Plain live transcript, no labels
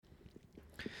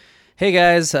Hey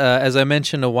guys, as I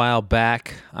mentioned a while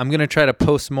back, I'm going to try to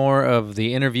post more of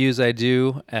the interviews I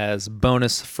do as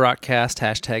bonus Frotcast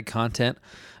hashtag content,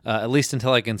 at least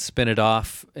until I can spin it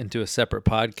off into a separate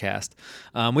podcast.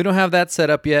 We don't have that set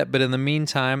up yet, but in the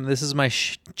meantime, this is my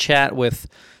chat with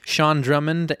Sean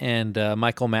Drummond and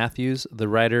Michael Matthews, the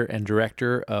writer and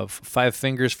director of Five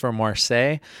Fingers for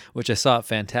Marseille, which I saw at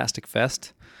Fantastic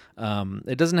Fest.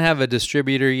 It doesn't have a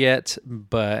distributor yet,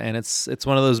 and it's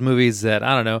one of those movies that,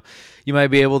 I don't know, you might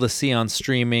be able to see on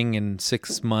streaming in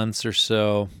 6 months or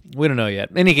so. We don't know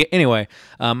yet. Anyway,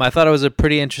 I thought it was a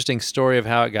pretty interesting story of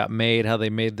how it got made, how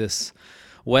they made this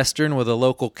Western with a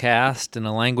local cast in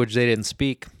a language they didn't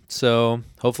speak. So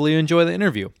hopefully you enjoy the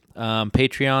interview.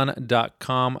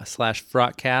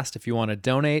 Patreon.com/Frotcast if you want to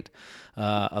donate.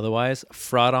 Otherwise,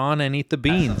 frot on and eat the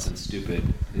beans. Something stupid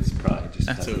is probably just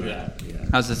That's cutting all it out. Yeah.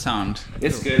 How's it sound?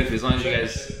 It's good as long as you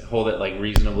guys hold it like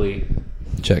reasonably.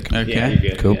 Check. Okay. Yeah,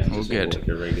 you're good. Cool. Yeah, All just good. hold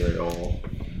like a regular oval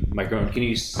microphone. Can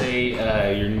you say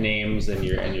your names and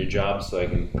your jobs so I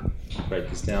can write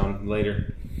this down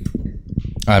later?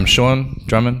 I'm Sean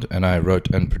Drummond, and I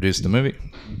wrote and produced the movie.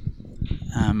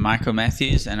 I'm Michael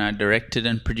Matthews, and I directed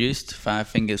and produced Five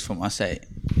Fingers for Marseille.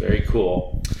 Very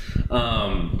cool.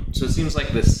 So it seems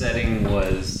like the setting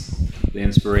was the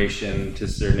inspiration to a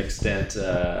certain extent.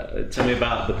 Tell me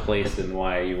about the place and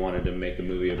why you wanted to make a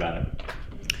movie about it.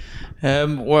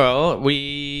 Well,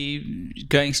 we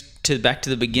going back to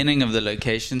the beginning of the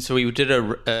location. So we did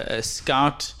a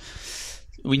scout.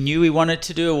 We knew we wanted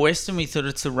to do a Western. We thought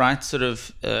it's the right sort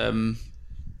of the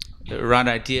right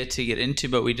idea to get into,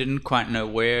 but we didn't quite know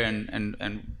where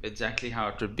and exactly how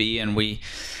it would be. And we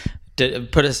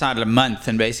put aside a month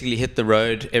and basically hit the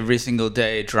road every single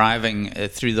day, driving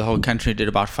through the whole country. Did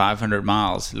about 500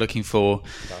 miles looking for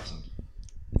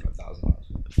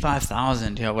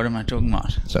 5,000. Yeah, what am I talking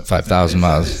about? So 5,000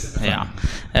 miles. Yeah.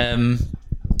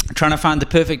 Trying to find the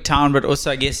perfect town, but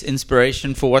also, I guess,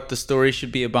 inspiration for what the story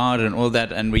should be about and all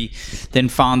that. And we then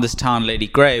found this town, Lady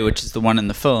Grey, which is the one in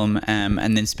the film,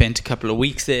 and then spent a couple of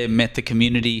weeks there, met the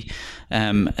community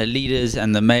leaders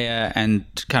and the mayor, and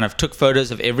kind of took photos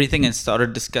of everything and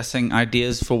started discussing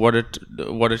ideas for what it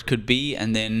could be,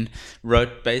 and then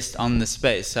wrote based on the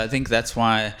space. So I think that's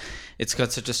why it's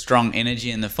got such a strong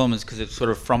energy in the film, is because it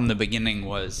sort of from the beginning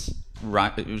was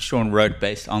right. Sean wrote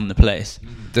based on the place.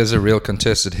 There's a real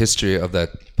contested history of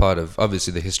that part of,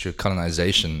 obviously, the history of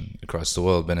colonization across the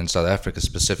world, but in South Africa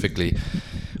specifically.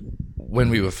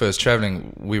 When we were first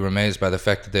traveling, we were amazed by the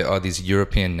fact that there are these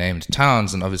European named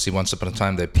towns, and obviously once upon a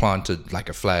time they planted like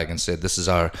a flag and said, this is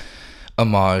our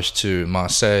homage to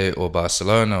Marseille or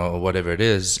Barcelona or whatever it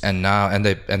is, and now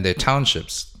they're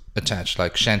townships attached,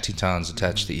 like shanty towns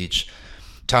attached to each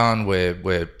town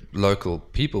where local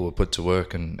people were put to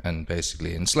work and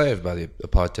basically enslaved by the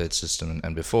apartheid system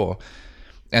and before.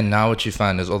 And now what you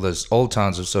find is all those old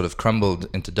towns have sort of crumbled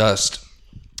into dust,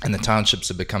 and the townships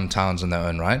have become towns in their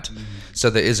own right. Mm-hmm. So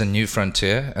there is a new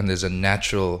frontier, and there's a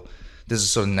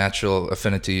sort of natural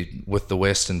affinity with the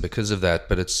Western because of that,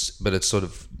 but it's sort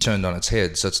of turned on its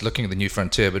head. So it's looking at the new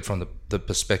frontier, but from the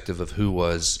perspective of who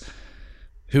were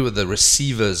the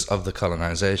receivers of the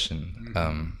colonization.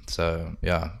 So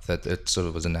yeah, that it sort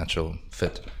of was a natural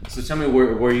fit. So tell me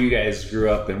where you guys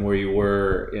grew up and where you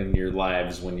were in your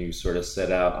lives when you sort of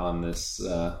set out on this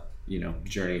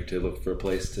journey to look for a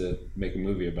place to make a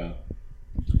movie about.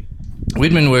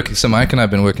 We'd been working, so Mike and I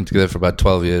have been working together for about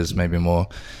 12 years, maybe more,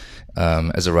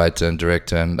 as a writer and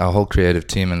director, and our whole creative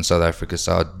team in South Africa,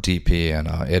 so our DP and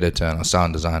our editor and our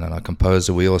sound designer and our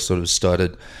composer, we all sort of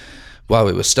started while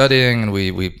we were studying, and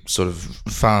we sort of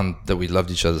found that we loved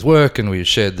each other's work, and we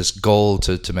shared this goal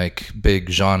to make big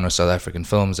genre South African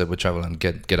films that would travel and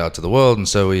get out to the world. And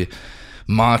so we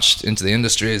marched into the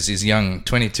industry as these young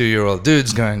 22-year-old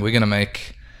dudes going, we're gonna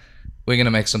make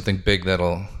something big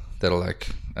that'll like,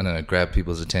 I don't know, grab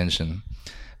people's attention.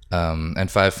 And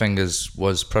Five Fingers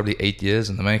was probably 8 years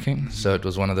in the making, so it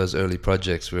was one of those early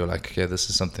projects. We were like, okay, this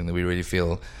is something that we really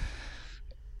feel,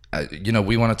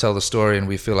 we want to tell the story, and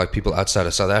we feel like people outside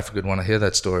of South Africa would want to hear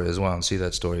that story as well and see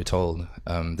that story told.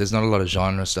 There's not a lot of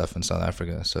genre stuff in South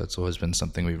Africa, so it's always been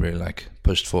something we really like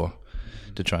pushed for,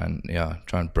 to try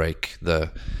and break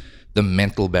the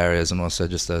mental barriers and also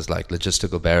just those like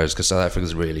logistical barriers, because South Africa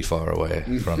is really far away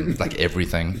from like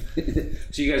everything.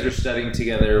 So you guys were studying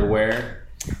together where?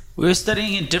 We were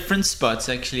studying in different spots,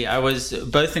 actually. I was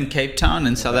both in Cape Town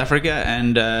in South Africa,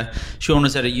 and Sean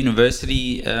was at a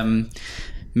university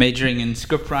majoring in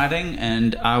script writing,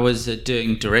 and I was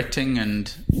doing directing,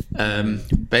 and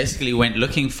basically went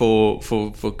looking for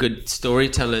good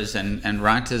storytellers and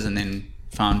writers, and then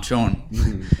found Sean.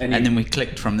 And then we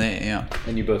clicked from there, yeah.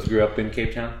 And you both grew up in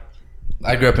Cape Town?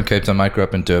 I grew up in Cape Town. Mike grew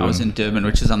up in Durban. I was in Durban,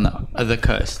 which is on the other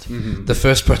coast. The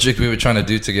first project we were trying to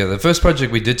do together, the first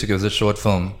project we did together was a short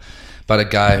film about a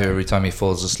guy who every time he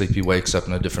falls asleep, he wakes up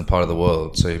in a different part of the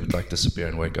world. So he would like disappear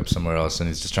and wake up somewhere else, and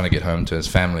he's just trying to get home to his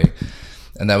family.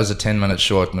 And that was a 10-minute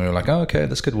short, and we were like, oh, okay,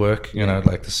 this could work. You know,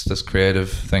 like this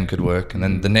creative thing could work. And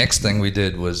then the next thing we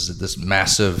did was this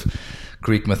massive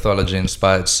Greek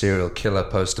mythology-inspired serial killer,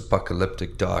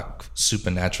 post-apocalyptic, dark,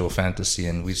 supernatural fantasy.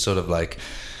 And we sort of like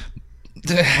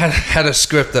had a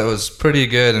script that was pretty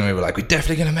good, and we were like, we're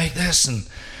definitely going to make this.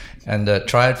 And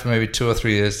tried for maybe 2 or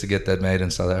 3 years to get that made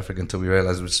in South Africa until we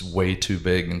realized it was way too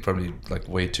big and probably like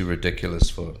way too ridiculous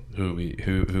for who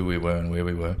we were and where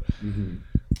we were. Mm-hmm.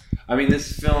 I mean,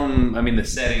 this film. I mean, the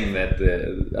setting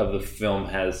of the film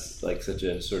has like such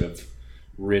a sort of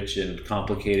rich and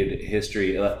complicated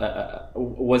history.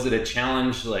 Was it a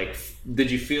challenge? Like,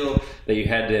 did you feel that you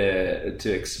had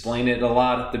to explain it a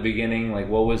lot at the beginning? Like,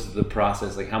 what was the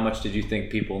process? Like, how much did you think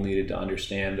people needed to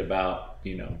understand about,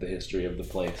 you know, the history of the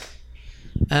place?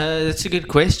 That's a good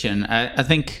question. I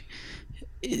think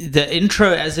the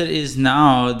intro as it is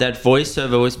now, that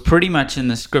voiceover was pretty much in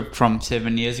the script from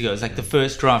 7 years ago. It's like the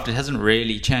first draft. It hasn't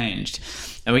really changed.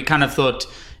 And we kind of thought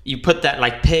you put that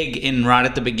like peg in right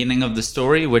at the beginning of the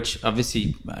story, which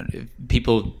obviously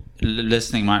people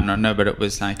listening might not know, but it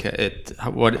was like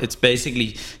what it's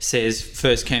basically says,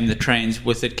 first came the trains,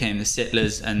 with it came the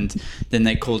settlers, and then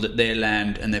they called it their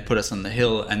land and they put us on the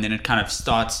hill, and then it kind of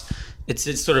starts, it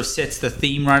sort of sets the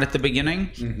theme right at the beginning.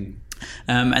 Mm-hmm.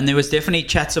 And there was definitely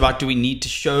chats about, do we need to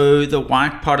show the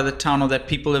white part of the town or that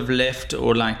people have left,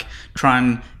 or like try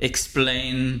and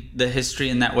explain the history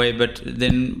in that way, but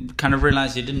then kind of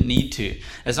realized you didn't need to.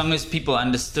 As long as people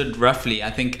understood roughly. I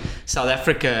think South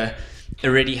Africa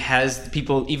already has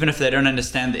people, even if they don't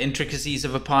understand the intricacies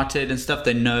of apartheid and stuff,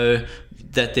 they know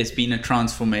that there's been a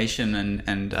transformation,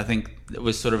 and I think it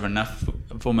was sort of enough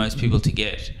for most people to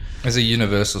get. There's a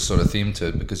universal sort of theme to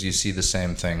it, because you see the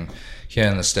same thing here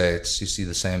in the States. You see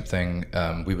the same thing.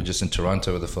 We were just in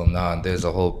Toronto with the film now, and there's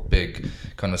a whole big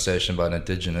conversation about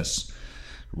Indigenous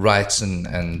rights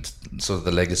and sort of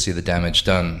the legacy, the damage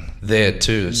done there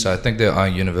too. So I think there are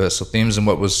universal themes. And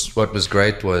what was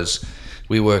great was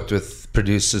we worked with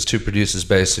two producers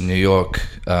based in New York,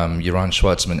 Yaron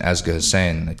Schwartzman, Asghar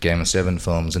Hussain at Game of Seven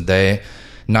Films, and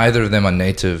neither of them are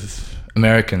Native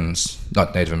Americans,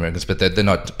 not Native Americans, but they're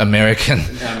not American.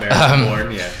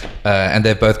 American-born, yeah. And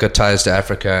they've both got ties to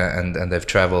Africa, and they've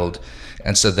traveled,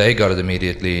 and so they got it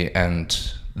immediately,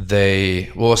 and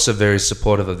they were also very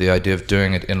supportive of the idea of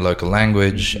doing it in local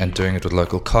language and doing it with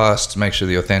local cast to make sure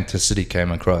the authenticity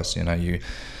came across. You know,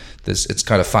 it's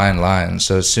kind of fine line.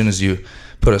 So as soon as you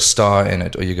put a star in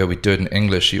it, or you go, we do it in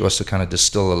English, you also kind of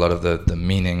distill a lot of the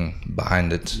meaning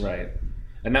behind it. Right.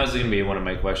 And that was going to be one of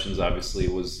my questions, obviously,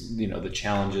 was, you know, the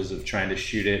challenges of trying to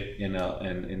shoot it in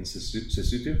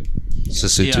Sesotho?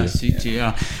 Sesotho.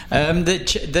 Yeah.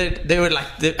 They were like,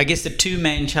 I guess the two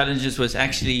main challenges was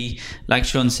actually, like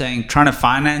Sean's saying, trying to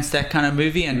finance that kind of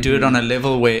movie and do it on a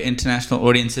level where international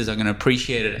audiences are going to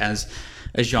appreciate it as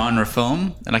a genre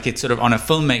film. Like, it's sort of on a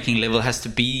filmmaking level has to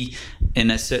be in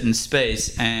a certain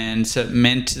space, and so it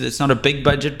meant it's not a big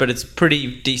budget, but it's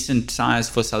pretty decent size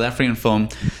for South African film.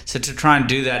 So to try and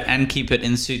do that and keep it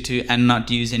in Sotho and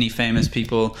not use any famous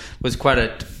people was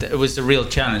it was a real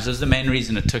challenge. That was the main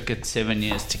reason it took it 7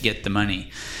 years to get the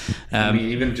money. I mean,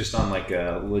 even just on like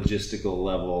a logistical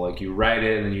level, like you write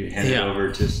it and you hand it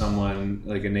over to someone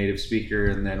like a native speaker,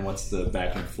 and then what's the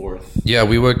back and forth? Yeah,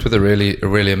 we worked with a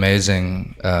really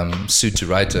amazing Sotho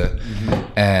writer,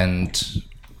 and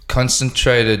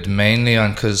concentrated mainly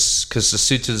on, because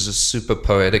Sesotho is a super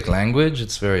poetic language.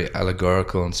 It's very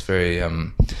allegorical and it's very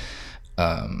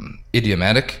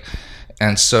idiomatic.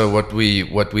 And so what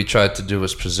we tried to do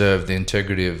was preserve the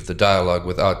integrity of the dialogue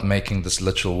without making this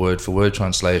literal word for word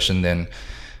translation. Then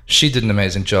she did an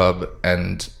amazing job,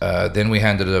 and then we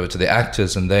handed it over to the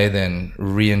actors, and they then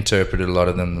reinterpreted a lot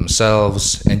of them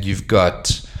themselves. And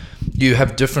you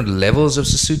have different levels of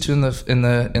Sesotho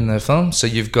in the film. So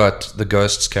you've got the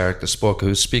ghost's character Sporka,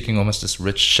 who's speaking almost this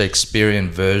rich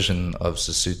Shakespearean version of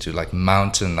Sesotho, like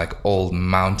old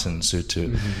mountain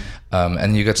Sotho.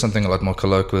 And you got something a lot more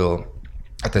colloquial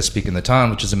that they speak in the town,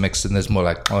 which is a mix, and there's more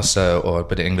like Xhosa or a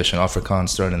bit of English and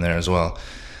Afrikaans thrown in there as well.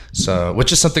 So,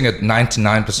 which is something that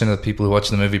 99% of the people who watch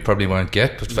the movie probably won't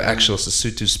get, but for actual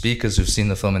Sesotho speakers who've seen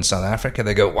the film in South Africa,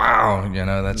 they go, "Wow, you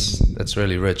know, that's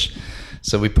really rich."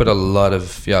 So we put a lot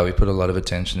of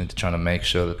attention into trying to make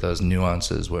sure that those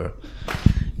nuances were.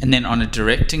 And then on a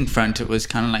directing front, it was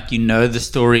kind of like, you know, the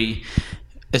story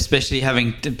especially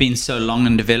having been so long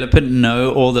and develop it,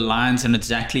 know all the lines and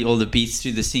exactly all the beats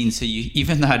through the scene. So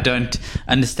even though I don't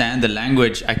understand the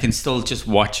language, I can still just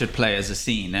watch it play as a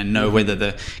scene and know whether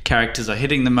the characters are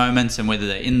hitting the moments and whether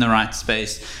they're in the right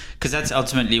space. Because that's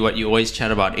ultimately what you always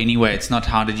chat about anyway. It's not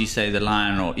how did you say the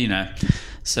line, or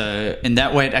So in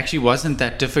that way, it actually wasn't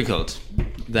that difficult,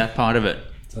 that part of it.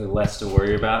 So less to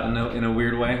worry about in a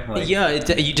weird way. You're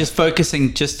just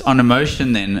focusing just on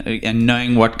emotion then, and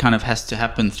knowing what kind of has to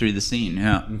happen through the scene.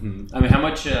 Yeah. Mm-hmm. I mean, how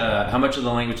much of the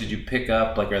language did you pick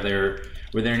up? Like, were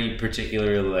there any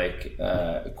particular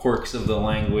quirks of the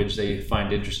language that you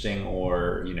find interesting,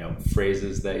 or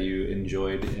phrases that you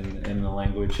enjoyed in the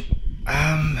language?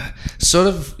 Sort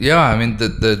of. Yeah. I mean,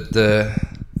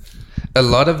 a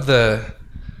lot of the.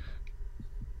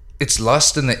 It's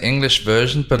lost in the English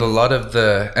version, but a lot of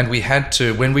and we had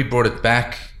to, when we brought it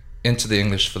back into the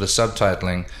English for the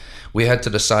subtitling, we had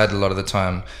to decide a lot of the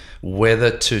time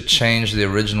whether to change the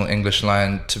original English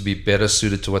line to be better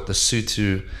suited to what the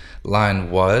Sotho line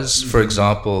was. For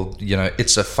example,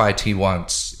 it's a fight he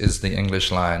wants is the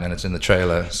English line, and it's in the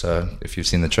trailer. So if you've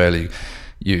seen the trailer,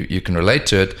 you can relate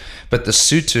to it. But the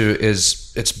Sotho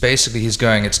it's basically he's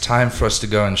going, it's time for us to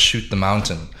go and shoot the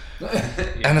mountain.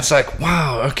 And it's like,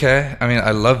 wow, okay. I mean, I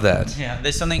love that. Yeah,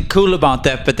 there's something cool about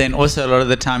that, but then also a lot of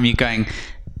the time you're going,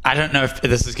 I don't know if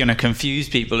this is going to confuse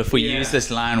people if we use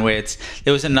this line where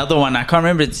there was another one, I can't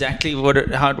remember exactly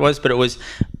how it was, but it was,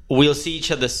 we'll see each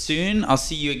other soon, I'll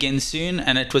see you again soon,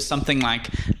 and it was something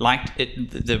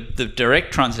the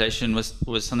direct translation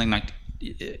was something like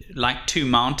two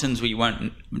mountains we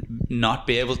won't not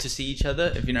be able to see each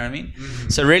other, if you know what I mean. Mm-hmm.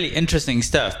 So really interesting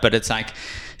stuff, but it's like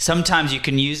sometimes you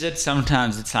can use it,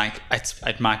 sometimes it's like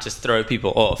it might just throw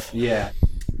people off. Yeah.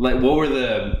 Like, what are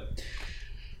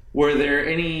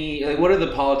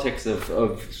the politics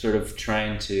of sort of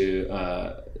trying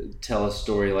to tell a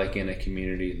story like in a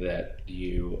community that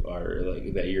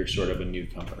you're sort of a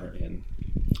newcomer in?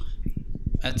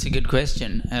 That's a good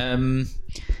question.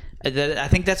 I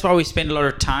think that's why we spent a lot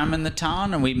of time in the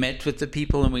town, and we met with the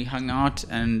people and we hung out,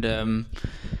 and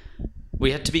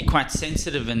we had to be quite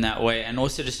sensitive in that way, and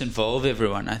also just involve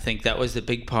everyone. I think that was the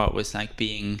big part, was like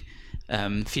being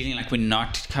feeling like we're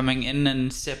not coming in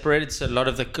and separated. So a lot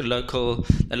of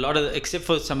except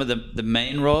for some of the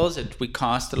main roles, we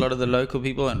cast a lot of the local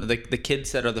people, and the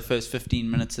kids that are the first 15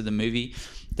 minutes of the movie,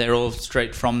 they're all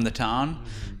straight from the town,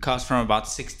 cast from about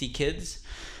 60 kids.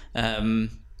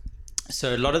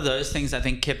 So a lot of those things, I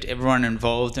think, kept everyone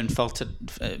involved and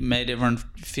made everyone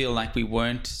feel like we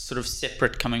weren't sort of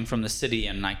separate coming from the city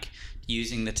and like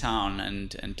using the town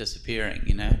and disappearing,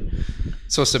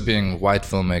 It's also being white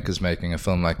filmmakers making a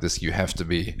film like this, you have to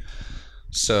be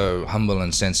so humble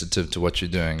and sensitive to what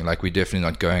you're doing. Like, we're definitely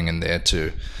not going in there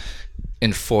to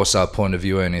enforce our point of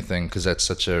view or anything, because that's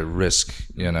such a risk.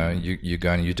 You don't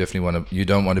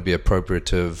want to be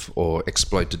appropriative or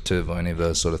exploitative or any of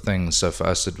those sort of things. So for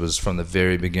us, it was from the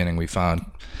very beginning, we found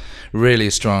really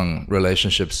strong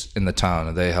relationships in the town,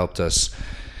 and they helped us,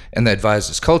 and they advised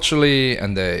us culturally,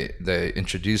 and they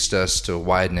introduced us to a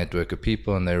wide network of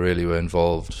people, and they really were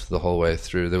involved the whole way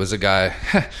through. There was a guy,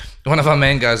 one of our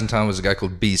main guys in town was a guy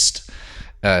called Beast,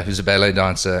 who's a ballet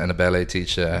dancer and a ballet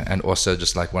teacher, and also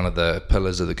just like one of the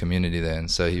pillars of the community there. And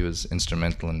so he was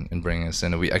instrumental in bringing us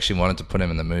in. And we actually wanted to put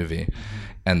him in the movie.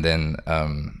 And then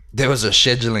there was a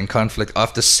scheduling conflict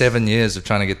after 7 years of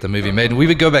trying to get the movie made. And we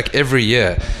would go back every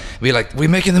year. We're like, we're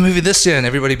making the movie this year. And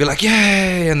everybody would be like,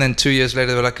 yay. And then 2 years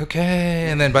later, they were like,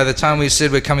 okay. And then by the time we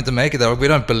said we're coming to make it, they were like, we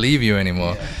don't believe you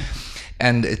anymore. Yeah.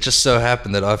 And it just so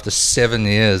happened that after 7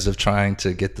 years of trying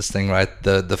to get this thing right,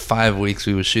 the 5 weeks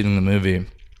we were shooting the movie,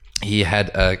 he had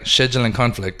a scheduling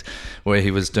conflict where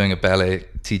he was doing a ballet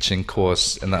teaching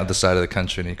course in the other side of the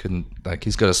country, and he couldn't,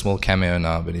 he's got a small cameo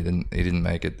now, but he didn't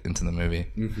make it into the movie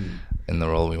in the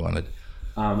role we wanted.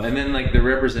 And then the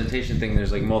representation thing,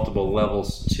 there's multiple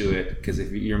levels to it, because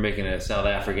if you're making a South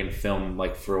African film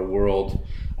for a world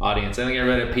audience, I think I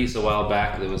read a piece a while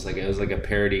back that was a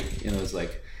parody, and it was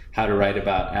how to write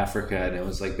about Africa, and it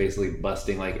was basically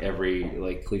busting every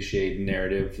cliched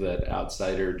narrative that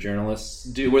outsider journalists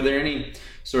do. Were there any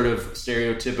sort of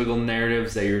stereotypical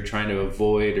narratives that you're trying to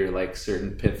avoid, or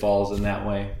certain pitfalls in that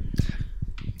way?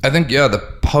 I think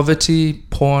the poverty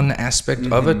porn aspect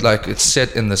of it, it's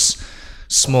set in this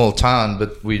small town,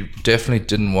 but we definitely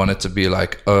didn't want it to be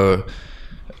oh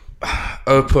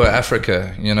poor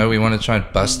Africa, we want to try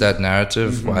and bust that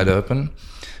narrative wide open.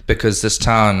 Because this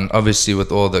town, obviously,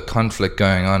 with all the conflict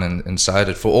going on inside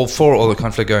it, for all the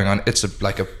conflict going on, it's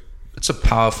a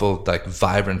powerful,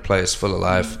 vibrant place full of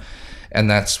life, and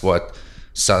that's what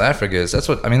South Africa is. That's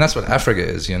what Africa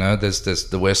is. You know, there's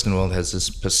the Western world has this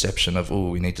perception of, oh,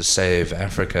 we need to save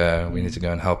Africa, we need to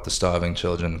go and help the starving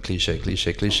children, cliche,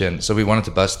 and so we wanted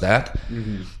to bust that.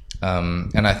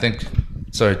 And I think,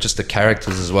 so just the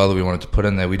characters as well that we wanted to put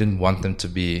in there, we didn't want them to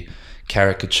be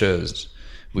caricatures.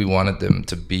 We wanted them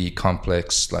to be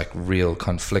complex, like real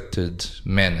conflicted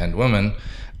men and women.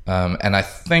 And I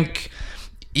think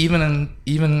even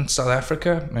in South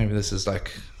Africa, maybe this is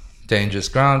like dangerous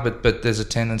ground, but there's a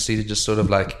tendency to just sort of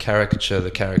like caricature the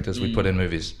characters we put in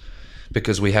movies,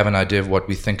 because we have an idea of what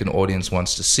we think an audience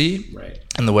wants to see. Right.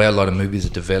 And the way a lot of movies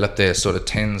are developed there sort of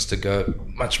tends to go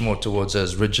much more towards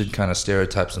those rigid kind of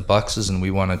stereotypes and boxes, and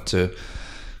we wanted to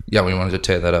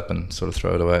tear that up and sort of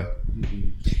throw it away.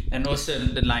 And also,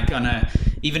 like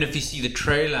even if you see the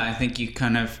trailer, I think you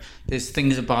kind of, there's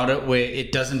things about it where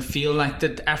it doesn't feel like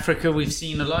the Africa we've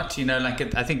seen a lot, you know,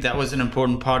 like I think that was an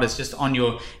important part. It's just on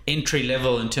your entry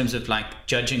level in terms of like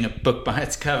judging a book by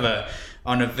its cover,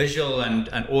 on a visual and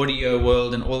an audio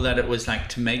world and all that. It was like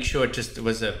to make sure it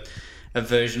was a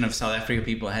version of South Africa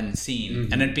people hadn't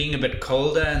seen. And it being a bit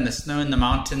colder, and the snow in the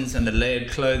mountains and the layered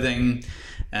clothing,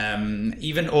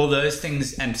 even all those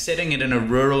things, and setting it in a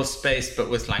rural space but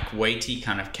with like weighty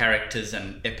kind of characters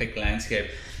and epic landscape,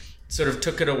 sort of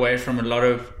took it away from a lot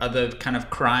of other kind of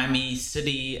crimey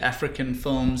city African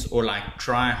films, or like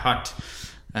dry, hot,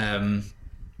 I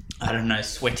don't know,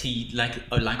 sweaty,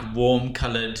 like warm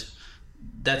colored.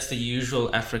 That's the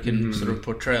usual African sort of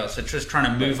portrayal. So just trying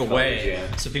to move away,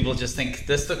 so people just think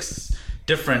this looks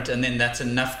different, and then that's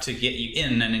enough to get you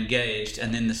in and engaged,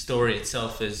 and then the story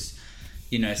itself is,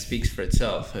 you know, speaks for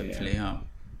itself, hopefully.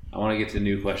 I want to get to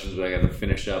new questions, but I got to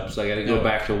finish up. So I got to go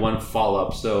back to one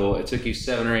follow-up. So it took you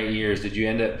 7 or 8 years. Did you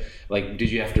end up, like, did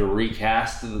you have to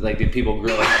recast? Like, did people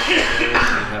grow up and you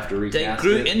have to recast? They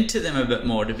grew into them a bit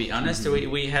more, to be honest.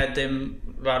 We had them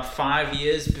about 5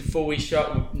 years before we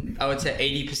shot. I would say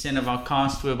 80% of our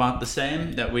cast were about the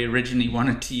same that we originally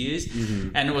wanted to use.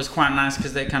 And it was quite nice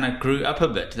because they kind of grew up a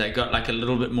bit. They got like a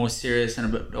little bit more serious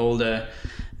and a bit older.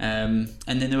 And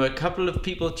then there were a couple of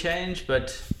people change,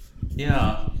 but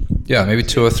yeah, maybe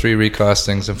 2 or 3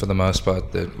 recastings, and for the most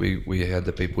part that we had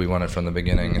the people we wanted from the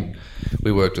beginning. And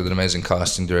we worked with an amazing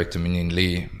casting director, Minyin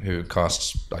Lee, who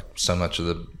casts like so much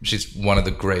of she's one of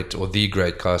the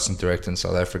great casting director in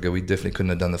South Africa. We definitely couldn't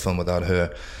have done the film without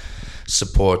her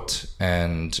support.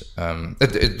 And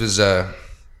it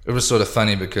was sort of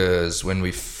funny, because when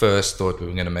we first thought we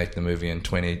were going to make the movie in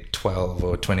 2012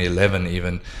 or 2011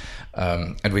 even,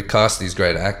 and we cast these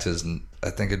great actors, and I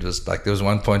think it was like there was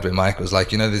one point where Mike was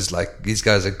like, you know, these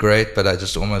guys are great, but I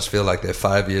just almost feel like they're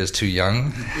 5 years too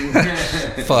young.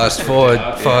 Fast forward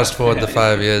the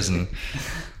 5 years, and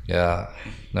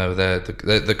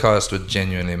the cast were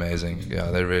genuinely amazing. Yeah,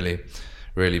 they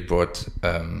really brought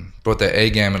their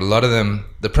A game, and a lot of them,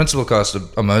 the principal cast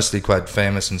are mostly quite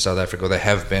famous in South Africa. Or they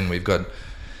have been. We've got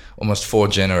almost 4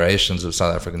 generations of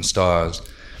South African stars,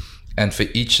 and for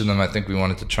each of them, I think we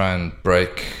wanted to try and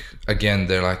break again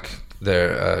their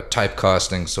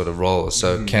typecasting sort of roles.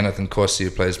 So Kenneth Nkosi, who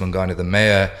plays Mongani the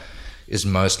mayor, is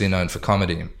mostly known for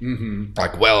comedy.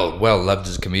 Like well loved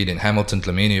as a comedian. Hamilton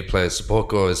Dlamini, who plays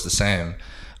Sipoko, is the same.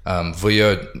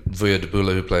 Vuyo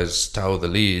Debula, who plays Tao the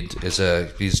lead,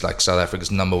 he's like South Africa's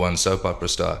 #1 soap opera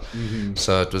star.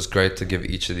 So it was great to give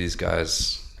each of these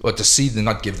guys, or to see them,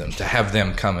 not give them, to have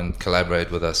them come and collaborate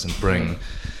with us and bring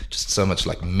just so much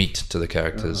like meat to the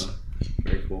characters.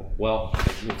 Very cool. Well,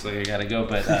 looks like I gotta go,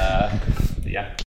 but yeah.